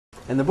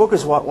And the book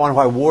is one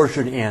why war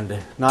should end.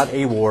 Not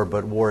a war,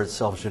 but war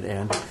itself should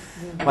end.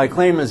 My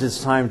claim is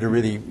it's time to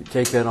really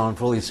take that on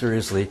fully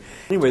seriously.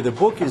 Anyway, the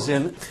book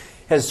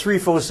has three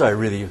foci,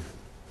 really.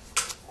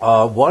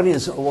 One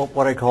is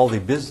what I call the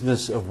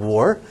business of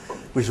war,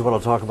 which is what I'll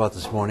talk about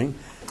this morning.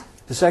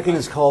 The second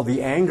is called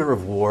the anger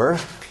of war.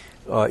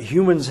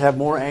 Humans have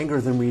more anger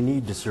than we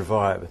need to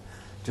survive.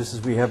 Just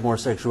as we have more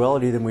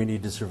sexuality than we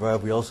need to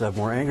survive, we also have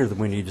more anger than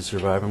we need to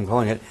survive. I'm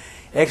calling it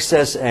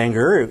excess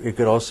anger. It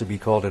could also be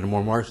called in a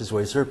more Marxist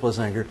way surplus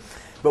anger.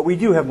 But we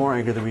do have more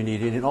anger than we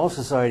need. And in all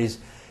societies,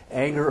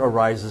 anger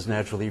arises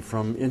naturally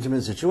from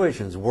intimate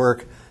situations,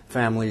 work,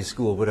 family,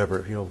 school,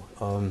 whatever.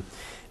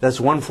 That's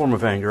one form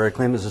of anger. I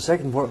claim there's a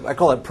second form. I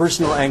call it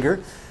personal anger.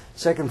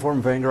 Second form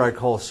of anger I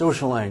call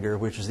social anger,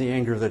 which is the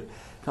anger that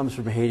comes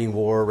from hating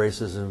war,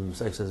 racism,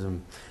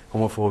 sexism,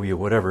 homophobia,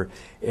 whatever.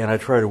 And I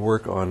try to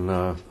work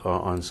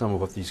on some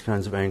of what these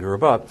kinds of anger are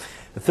about.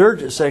 The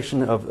third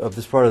section of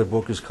this part of the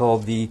book is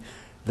called the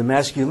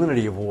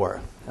masculinity of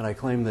war. And I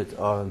claim that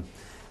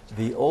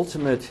the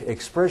ultimate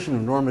expression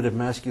of normative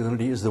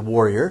masculinity is the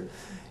warrior.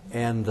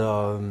 And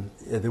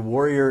the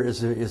warrior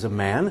is a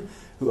man,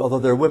 who, although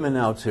there are women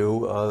now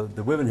too,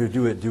 the women who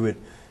do it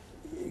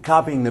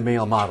copying the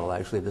male model,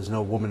 actually. There's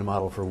no woman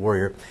model for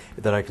warrior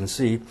that I can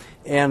see.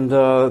 And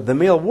the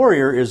male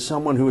warrior is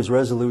someone who is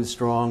resolute,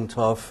 strong,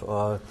 tough,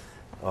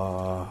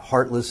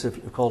 heartless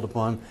if called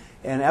upon,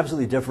 and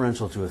absolutely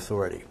deferential to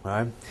authority.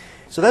 Right?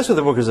 So that's what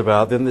the book is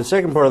about. Then the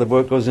second part of the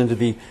book goes into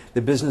the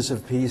business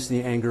of peace,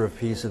 the anger of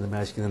peace, and the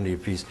masculinity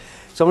of peace.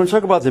 So I'm going to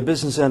talk about the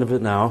business end of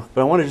it now,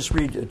 but I want to just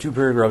read two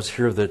paragraphs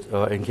here that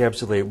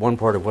encapsulate one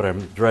part of what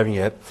I'm driving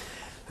at.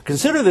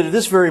 Consider that at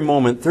this very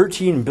moment,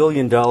 $13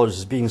 billion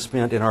is being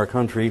spent in our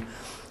country,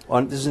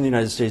 this is in the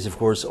United States, of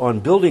course, on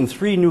building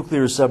 3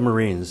 nuclear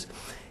submarines.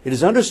 It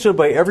is understood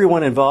by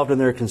everyone involved in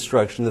their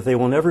construction that they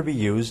will never be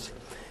used,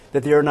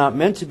 that they are not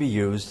meant to be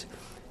used,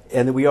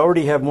 and that we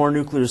already have more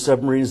nuclear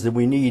submarines than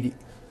we need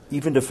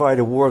even to fight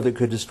a war that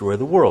could destroy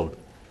the world.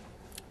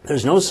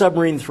 There's no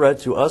submarine threat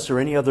to us or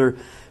any other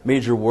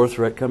major war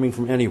threat coming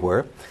from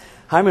anywhere.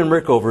 Hyman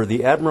Rickover,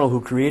 the admiral who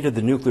created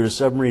the nuclear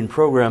submarine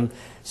program,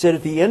 said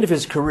at the end of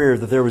his career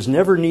that there was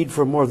never need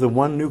for more than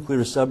 1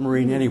 nuclear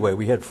submarine anyway.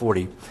 We had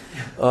 40.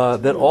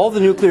 That all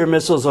the nuclear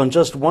missiles on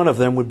just one of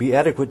them would be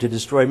adequate to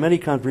destroy many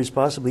countries,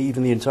 possibly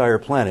even the entire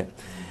planet.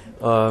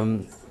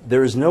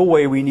 There is no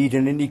way we need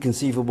in any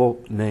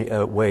conceivable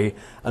way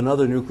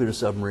another nuclear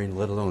submarine,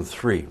 let alone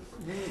 3.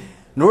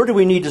 Nor do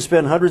we need to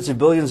spend hundreds of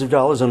billions of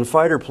dollars on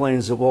fighter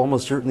planes that will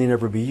almost certainly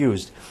never be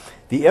used.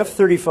 The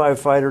F-35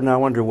 fighter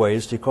now underway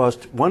is to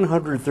cost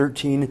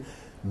 $113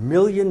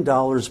 million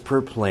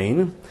per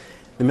plane.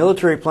 The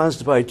military plans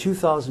to buy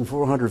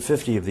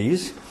 2,450 of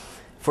these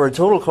for a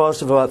total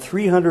cost of about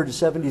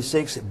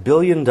 $376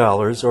 billion,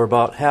 or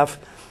about half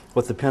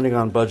what the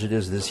Pentagon budget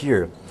is this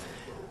year.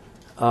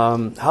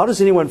 How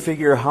does anyone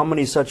figure how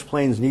many such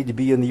planes need to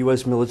be in the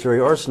U.S. military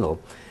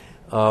arsenal?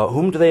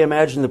 Whom do they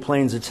imagine the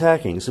planes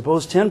attacking?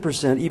 Suppose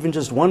 10%, even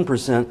just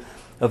 1%,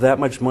 of that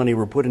much money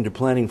were put into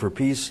planning for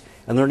peace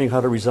and learning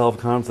how to resolve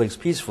conflicts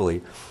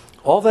peacefully.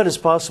 All that is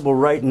possible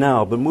right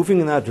now, but moving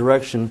in that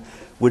direction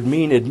would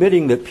mean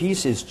admitting that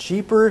peace is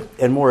cheaper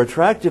and more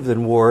attractive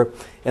than war,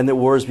 and that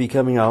war is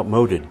becoming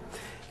outmoded,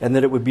 and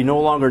that it would be no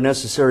longer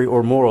necessary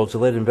or moral to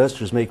let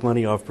investors make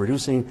money off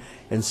producing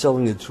and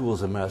selling the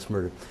tools of mass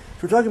murder. So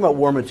we're talking about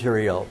war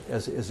material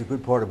as a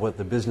good part of what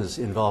the business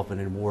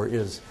involvement in war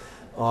is.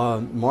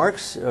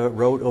 Marx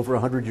wrote over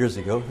 100 years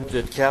ago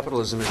that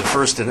capitalism is the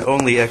first and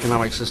only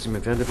economic system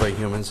invented by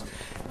humans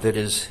that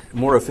is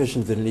more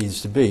efficient than it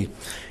needs to be.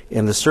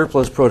 And the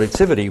surplus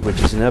productivity, which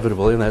is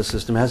inevitable in that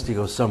system, has to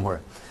go somewhere.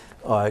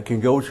 It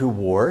can go to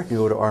war, it can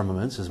go to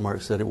armaments, as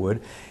Marx said it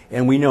would.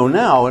 And we know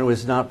now, and it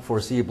was not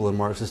foreseeable in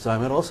Marx's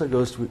time, it also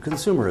goes to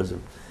consumerism.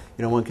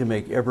 One can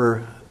make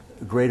ever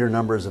greater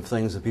numbers of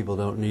things that people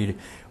don't need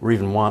or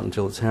even want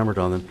until it's hammered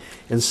on them,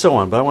 and so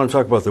on. But I want to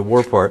talk about the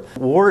war part.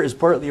 War is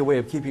partly a way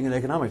of keeping an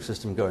economic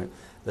system going.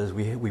 That is,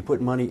 we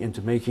put money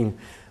into making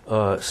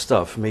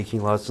stuff,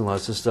 making lots and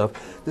lots of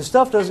stuff. The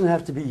stuff doesn't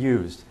have to be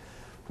used.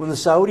 When the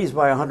Saudis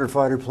buy 100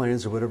 fighter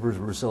planes or whatever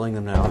we're selling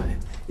them now,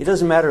 it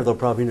doesn't matter, they'll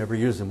probably never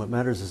use them. What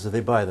matters is that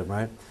they buy them,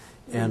 right?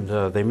 And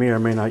they may or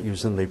may not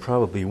use them, they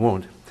probably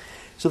won't.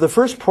 So the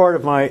first part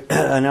of my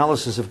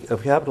analysis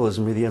of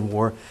capitalism, really, and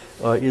war,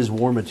 is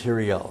war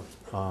material.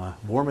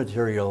 War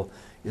material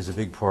is a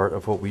big part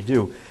of what we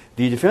do.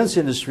 The defense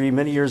industry,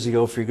 many years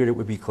ago, figured it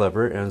would be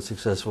clever and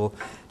successful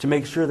to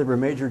make sure there were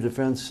major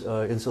defense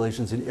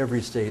installations in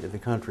every state of the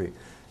country.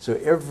 So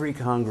every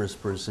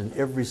congressperson,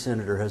 every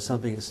senator has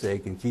something at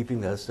stake in keeping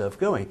that stuff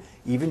going.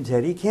 Even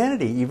Teddy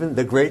Kennedy, even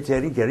the great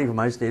Teddy Kennedy from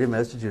my state of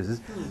Massachusetts,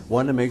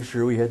 wanted to make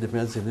sure we had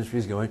defense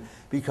industries going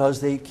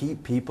because they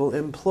keep people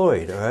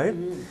employed, all right?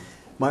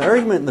 My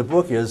argument in the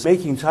book is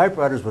making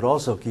typewriters would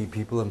also keep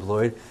people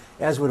employed,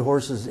 as would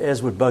horses,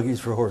 as would buggies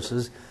for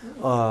horses,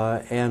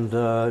 and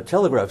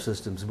telegraph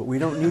systems. But we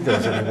don't need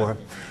those anymore.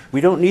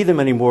 We don't need them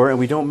anymore, and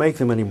we don't make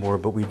them anymore.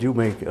 But we do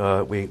make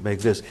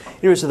this.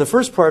 Anyway, so the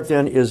first part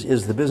then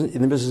is the business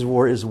in the business of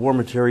war is war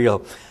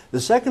material.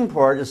 The second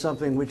part is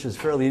something which is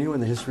fairly new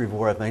in the history of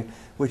war, I think,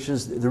 which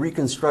is the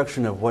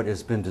reconstruction of what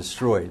has been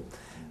destroyed.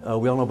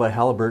 We all know about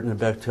Halliburton and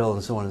Bechtel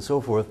and so on and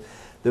so forth.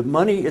 The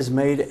money is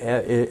made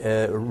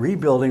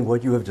rebuilding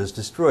what you have just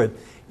destroyed.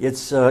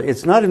 It's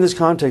not in this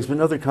context, but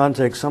in other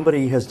contexts,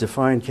 somebody has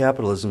defined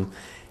capitalism.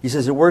 He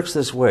says it works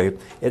this way.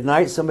 At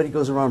night, somebody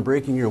goes around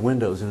breaking your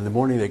windows, and in the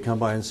morning they come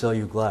by and sell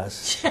you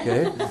glass.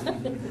 Okay?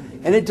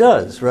 And it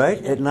does,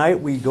 right? At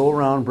night, we go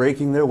around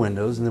breaking their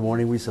windows. In the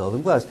morning, we sell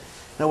them glass.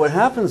 Now, what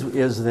happens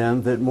is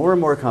then that more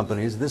and more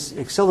companies, this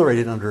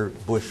accelerated under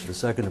Bush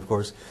II, of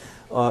course,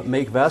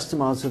 make vast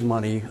amounts of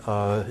money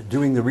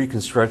doing the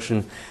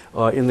reconstruction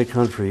in the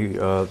country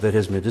that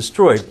has been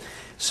destroyed.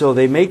 So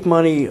they make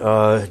money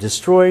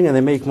destroying and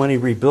they make money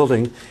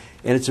rebuilding,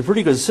 and it's a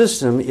pretty good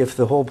system if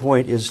the whole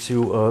point is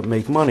to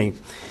make money.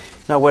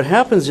 Now what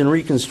happens in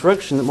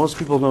reconstruction that most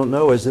people don't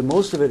know is that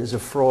most of it is a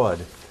fraud.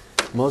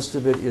 Most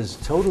of it is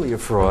totally a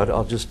fraud.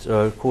 I'll just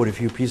quote a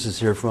few pieces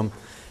here from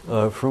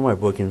my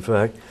book, in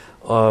fact.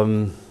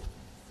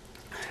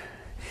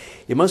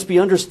 It must be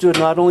understood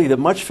not only that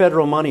much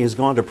federal money has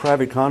gone to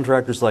private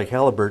contractors like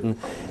Halliburton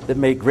that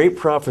make great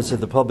profits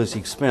at the public's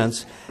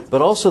expense, but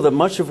also that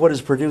much of what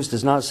is produced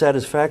is not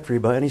satisfactory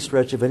by any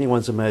stretch of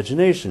anyone's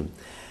imagination.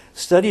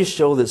 Studies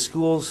show that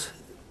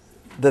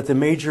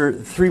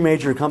the three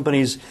major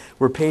companies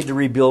were paid to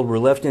rebuild were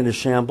left into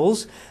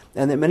shambles,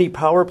 and that many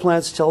power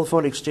plants,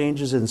 telephone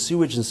exchanges, and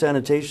sewage and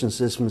sanitation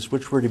systems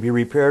which were to be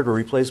repaired or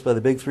replaced by the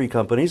big three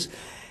companies,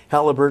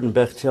 Halliburton,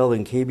 Bechtel,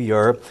 and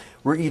KBR,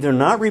 were either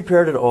not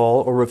repaired at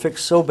all or were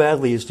fixed so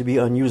badly as to be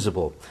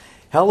unusable.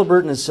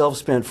 Halliburton itself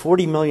spent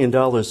 $40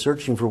 million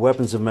searching for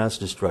weapons of mass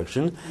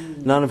destruction.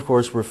 None, of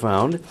course, were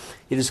found.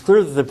 It is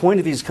clear that the point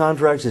of these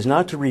contracts is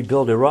not to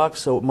rebuild Iraq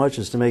so much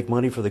as to make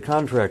money for the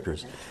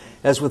contractors.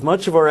 As with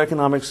much of our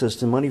economic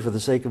system, money for the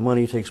sake of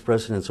money takes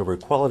precedence over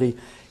quality,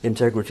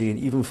 integrity, and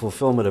even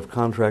fulfillment of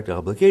contract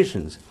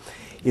obligations.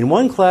 In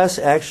one class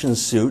action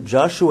suit,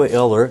 Joshua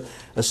Eller,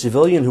 a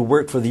civilian who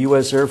worked for the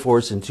U.S. Air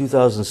Force in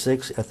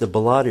 2006 at the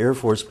Balad Air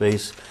Force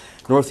Base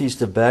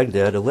northeast of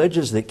Baghdad,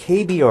 alleges that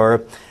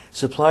KBR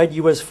supplied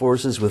U.S.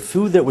 forces with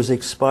food that was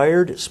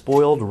expired,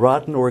 spoiled,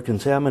 rotten, or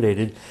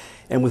contaminated,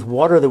 and with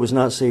water that was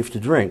not safe to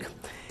drink.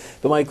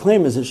 But my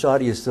claim is that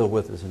Shadi is still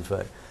with us, in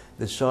fact.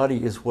 That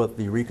Shadi is what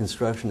the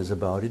reconstruction is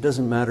about. It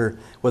doesn't matter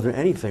whether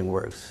anything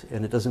works,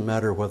 and it doesn't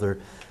matter whether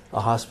a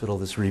hospital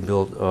that's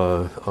rebuilt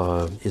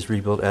is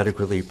rebuilt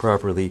adequately,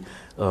 properly,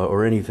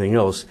 or anything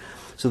else.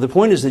 So the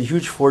point is that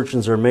huge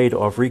fortunes are made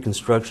off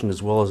reconstruction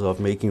as well as off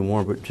making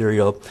war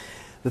material.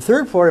 The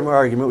third part of my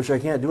argument, which I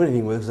can't do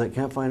anything with because I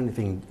can't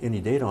find any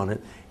data on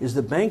it, is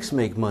that banks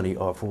make money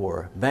off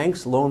war.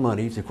 Banks loan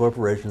money to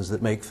corporations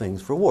that make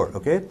things for war,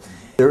 okay?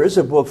 There is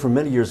a book from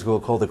many years ago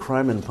called The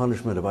Crime and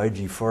Punishment of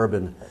I.G.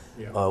 Farben,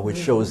 which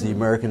shows the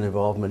American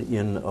involvement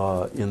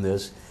in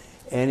this.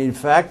 And in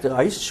fact,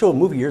 I used to show a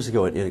movie years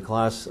ago in a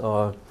class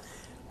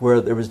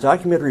where there was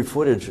documentary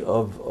footage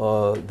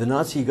of the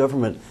Nazi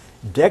government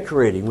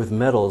decorating with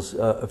medals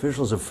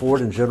officials of Ford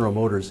and General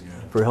Motors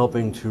for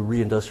helping to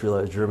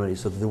reindustrialize Germany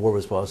so that the war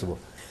was possible.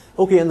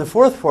 Okay, and the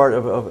fourth part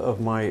of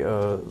my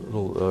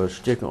little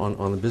shtick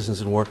on the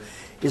business and war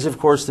is, of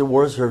course, that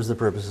war serves the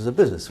purposes of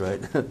business,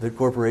 right? That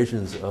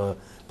corporations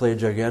play a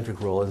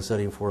gigantic role in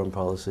setting foreign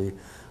policy.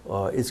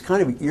 It's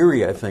kind of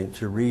eerie, I think,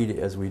 to read,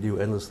 as we do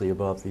endlessly,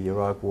 about the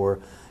Iraq War,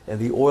 and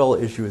the oil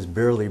issue is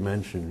barely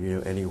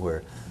mentioned,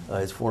 anywhere.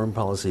 It's foreign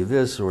policy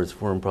this, or it's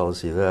foreign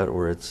policy that,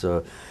 or it's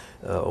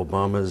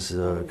Obama's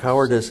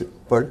cowardice.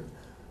 Pardon?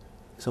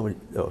 Somebody?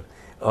 Oh.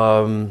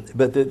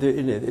 But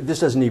this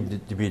doesn't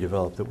need to be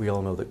developed. That we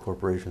all know that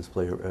corporations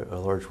play a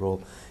large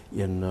role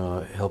in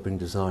helping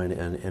design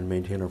and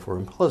maintain our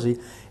foreign policy.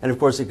 And of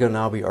course, it can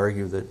now be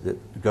argued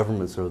that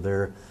governments are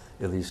there,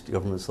 at least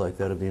governments like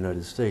that of the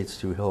United States,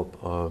 to help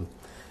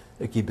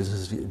keep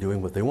businesses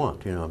doing what they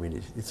want. I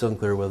mean, it's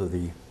unclear whether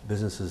the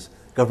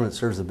government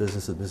serves the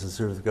business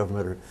serves the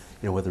government,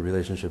 or what the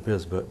relationship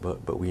is.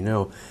 But we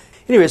know.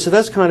 Anyway, so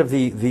that's kind of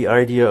the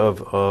idea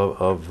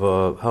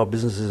of how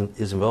business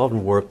is involved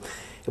in war.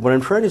 And what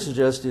I'm trying to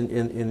suggest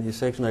in the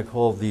section I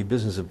call the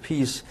business of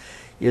peace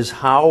is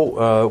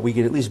how we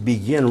can at least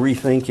begin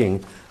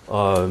rethinking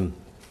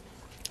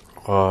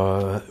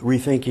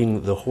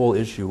the whole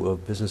issue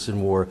of business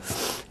and war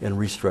and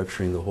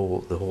restructuring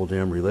the whole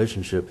damn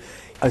relationship.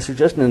 I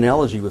suggest an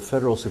analogy with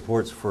federal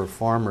supports for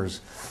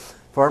farmers.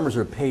 Farmers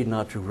are paid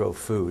not to grow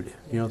food.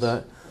 You know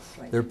that?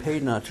 Right. They're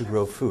paid not to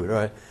grow food, all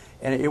right?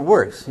 And it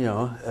works,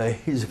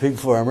 he's a big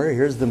farmer,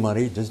 here's the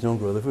money, just don't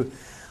grow the food.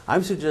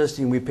 I'm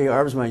suggesting we pay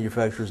arms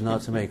manufacturers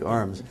not to make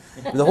arms.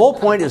 The whole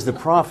point is the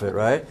profit,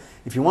 right?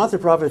 If you want the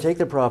profit, take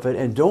the profit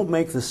and don't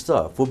make the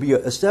stuff. We'll be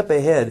a step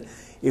ahead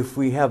if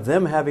we have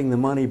them having the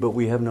money but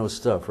we have no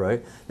stuff,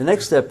 right? The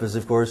next step is,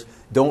 of course,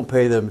 don't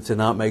pay them to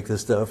not make the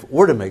stuff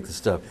or to make the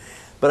stuff.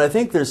 But I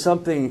think there's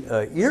something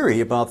eerie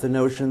about the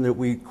notion that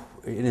we,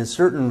 in a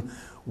certain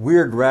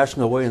weird,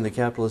 rational way in the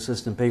capitalist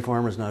system, pay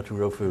farmers not to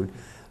grow food,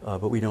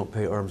 but we don't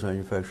pay arms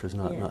manufacturers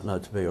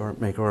not to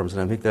make arms.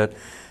 And I think that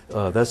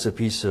that's a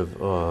piece of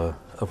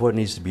what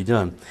needs to be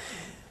done.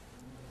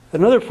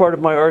 Another part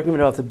of my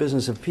argument about the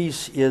business of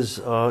peace is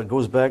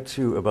goes back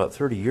to about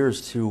 30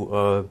 years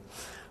to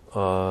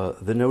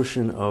the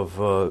notion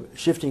of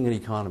shifting an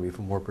economy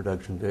from war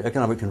production to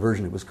economic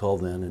conversion, it was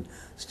called then, and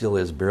still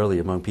is barely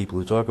among people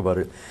who talk about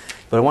it.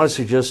 But I want to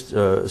suggest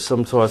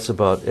some thoughts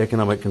about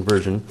economic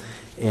conversion.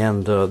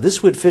 And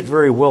this would fit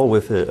very well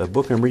with a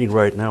book I'm reading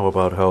right now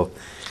about how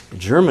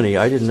Germany,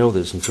 I didn't know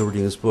this until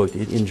reading this book,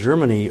 in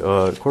Germany,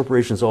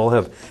 corporations all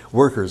have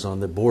workers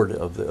on the board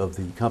of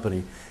the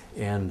company.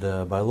 And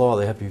by law,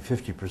 they have to be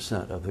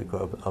 50%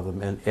 of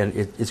them. And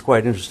it's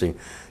quite interesting.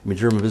 I mean,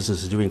 German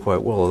business is doing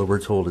quite well, although we're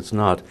told it's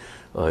not.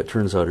 It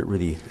turns out it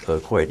really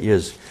quite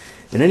is.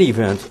 In any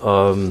event,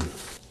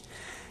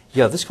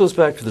 yeah, this goes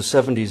back to the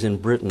 70s in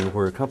Britain,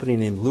 where a company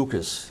named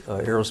Lucas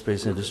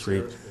Aerospace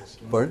Industry.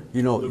 Pardon?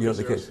 You know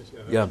the case.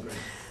 Yeah.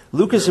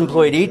 Lucas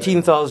employed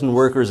 18,000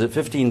 workers at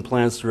 15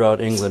 plants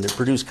throughout England. It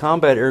produced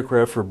combat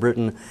aircraft for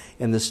Britain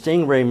and the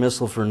Stingray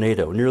missile for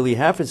NATO. Nearly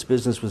half its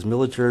business was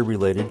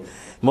military-related,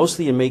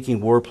 mostly in making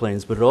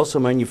warplanes, but it also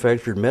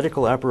manufactured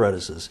medical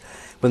apparatuses.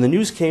 When the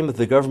news came that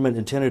the government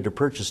intended to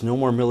purchase no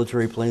more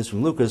military planes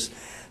from Lucas,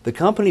 the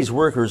company's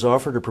workers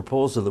offered a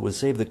proposal that would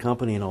save the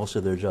company and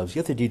also their jobs.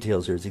 You get the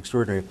details here. It's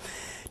extraordinary.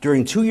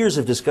 During 2 years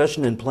of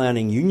discussion and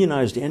planning,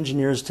 unionized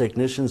engineers,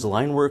 technicians,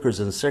 line workers,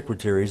 and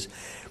secretaries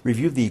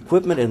reviewed the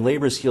equipment and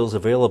labor skills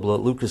available at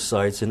Lucas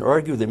sites and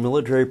argued that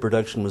military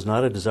production was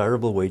not a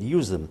desirable way to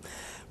use them.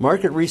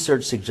 Market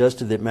research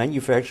suggested that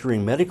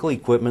manufacturing medical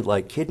equipment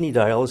like kidney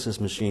dialysis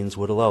machines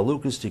would allow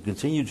Lucas to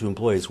continue to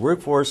employ its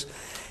workforce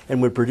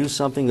and would produce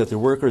something that the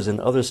workers and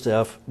other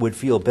staff would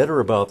feel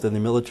better about than the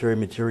military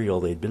material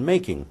they'd been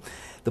making.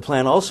 The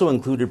plan also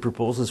included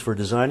proposals for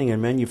designing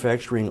and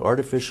manufacturing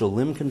artificial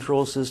limb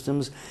control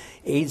systems,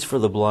 aids for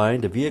the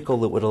blind, a vehicle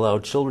that would allow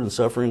children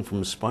suffering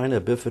from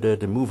spina bifida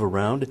to move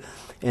around,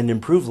 and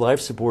improved life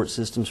support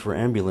systems for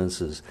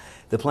ambulances.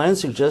 The plan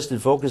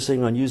suggested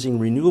focusing on using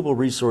renewable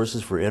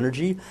resources for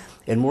energy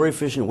and more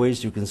efficient ways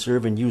to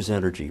conserve and use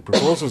energy.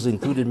 Proposals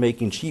included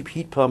making cheap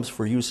heat pumps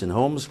for use in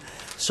homes,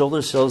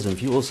 solar cells and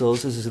fuel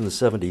cells, this is in the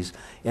 70s,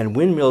 and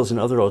windmills and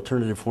other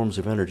alternative forms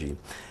of energy.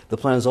 The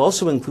plans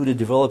also included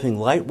developing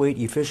lightweight,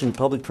 efficient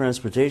public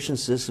transportation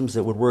systems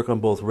that would work on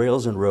both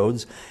rails and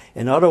roads,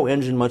 an auto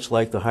engine much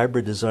like the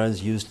hybrid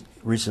designs used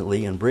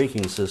recently, and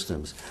braking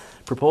systems.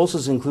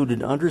 Proposals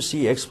included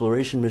undersea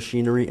exploration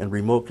machinery and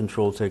remote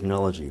control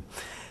technology.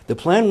 The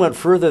plan went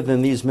further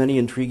than these many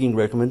intriguing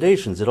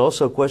recommendations. It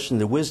also questioned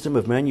the wisdom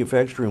of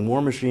manufacturing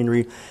war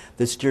machinery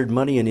that steered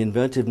money and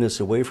inventiveness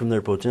away from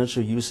their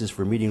potential uses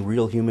for meeting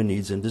real human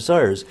needs and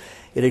desires.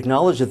 It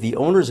acknowledged that the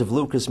owners of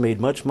Lucas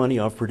made much money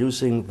off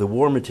producing the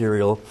war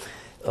material,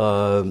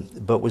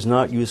 but was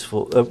not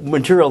useful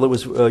material that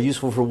was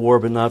useful for war,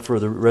 but not for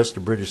the rest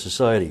of British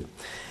society.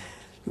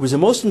 It was a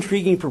most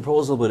intriguing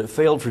proposal, but it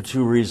failed for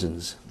two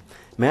reasons.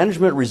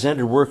 Management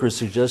resented workers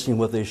suggesting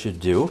what they should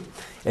do,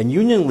 and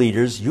union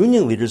leaders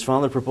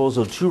found the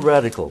proposal too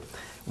radical.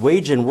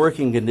 Wage and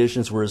working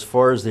conditions were as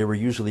far as they were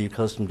usually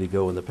accustomed to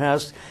go in the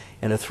past,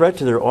 and a threat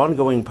to their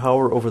ongoing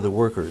power over the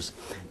workers.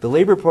 The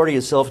Labour Party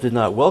itself did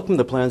not welcome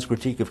the plan's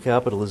critique of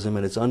capitalism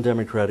and its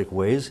undemocratic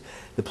ways.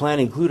 The plan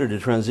included a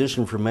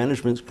transition from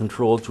management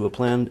control to a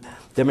plan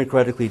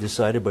democratically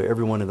decided by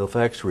everyone in the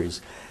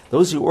factories.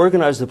 Those who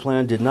organized the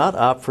plan did not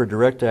opt for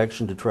direct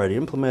action to try to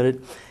implement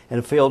it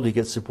and failed to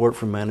get support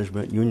from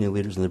management, union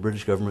leaders, and the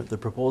British government. The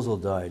proposal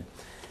died.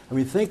 I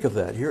mean, think of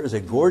that. Here is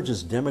a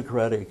gorgeous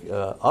democratic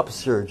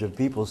upsurge of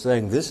people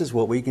saying this is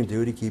what we can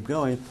do to keep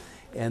going.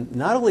 And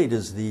not only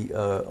does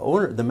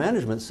the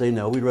management say,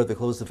 no, we'd rather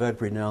close the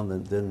factory now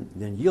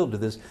than yield to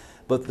this,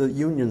 but the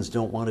unions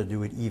don't want to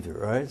do it either,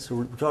 right? So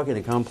we're talking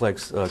a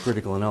complex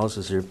critical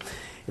analysis here.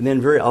 And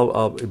then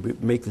I'll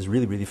make this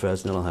really, really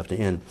fast, and then I'll have to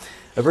end.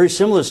 A very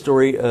similar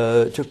story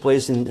took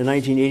place in the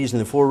 1980s in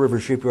the Four River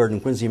Shipyard in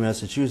Quincy,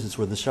 Massachusetts,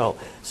 where the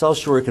South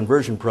Shore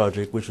Conversion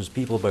Project, which was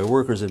peopled by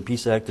workers and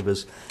peace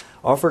activists,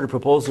 offered a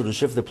proposal to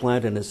shift the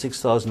plant and its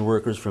 6,000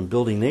 workers from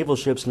building naval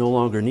ships no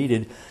longer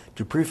needed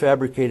to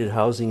prefabricated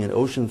housing and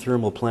ocean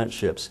thermal plant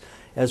ships.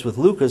 As with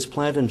Lucas,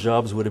 plant and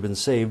jobs would have been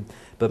saved,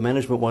 but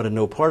management wanted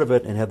no part of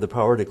it and had the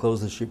power to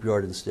close the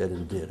shipyard instead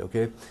and did,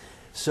 okay?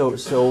 So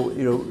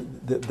you know,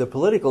 the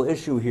political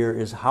issue here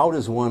is not how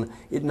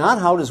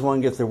does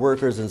one get the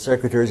workers and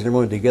secretaries and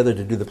everyone together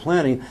to do the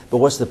planning, but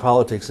what's the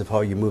politics of how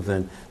you move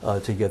then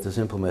to get this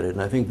implemented.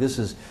 And I think this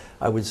is,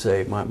 I would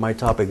say, my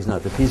topic is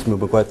not the peace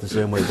movement quite the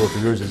same way both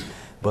of yours is,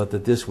 but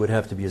that this would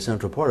have to be a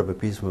central part of a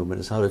peace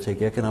movement, is how to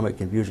take economic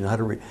confusion, how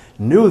to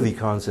renew the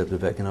concept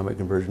of economic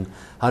conversion,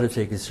 how to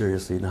take it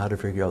seriously, and how to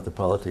figure out the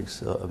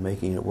politics of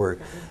making it work.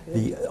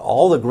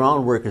 All the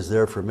groundwork is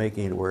there for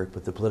making it work,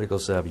 but the political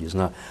savvy is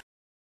not.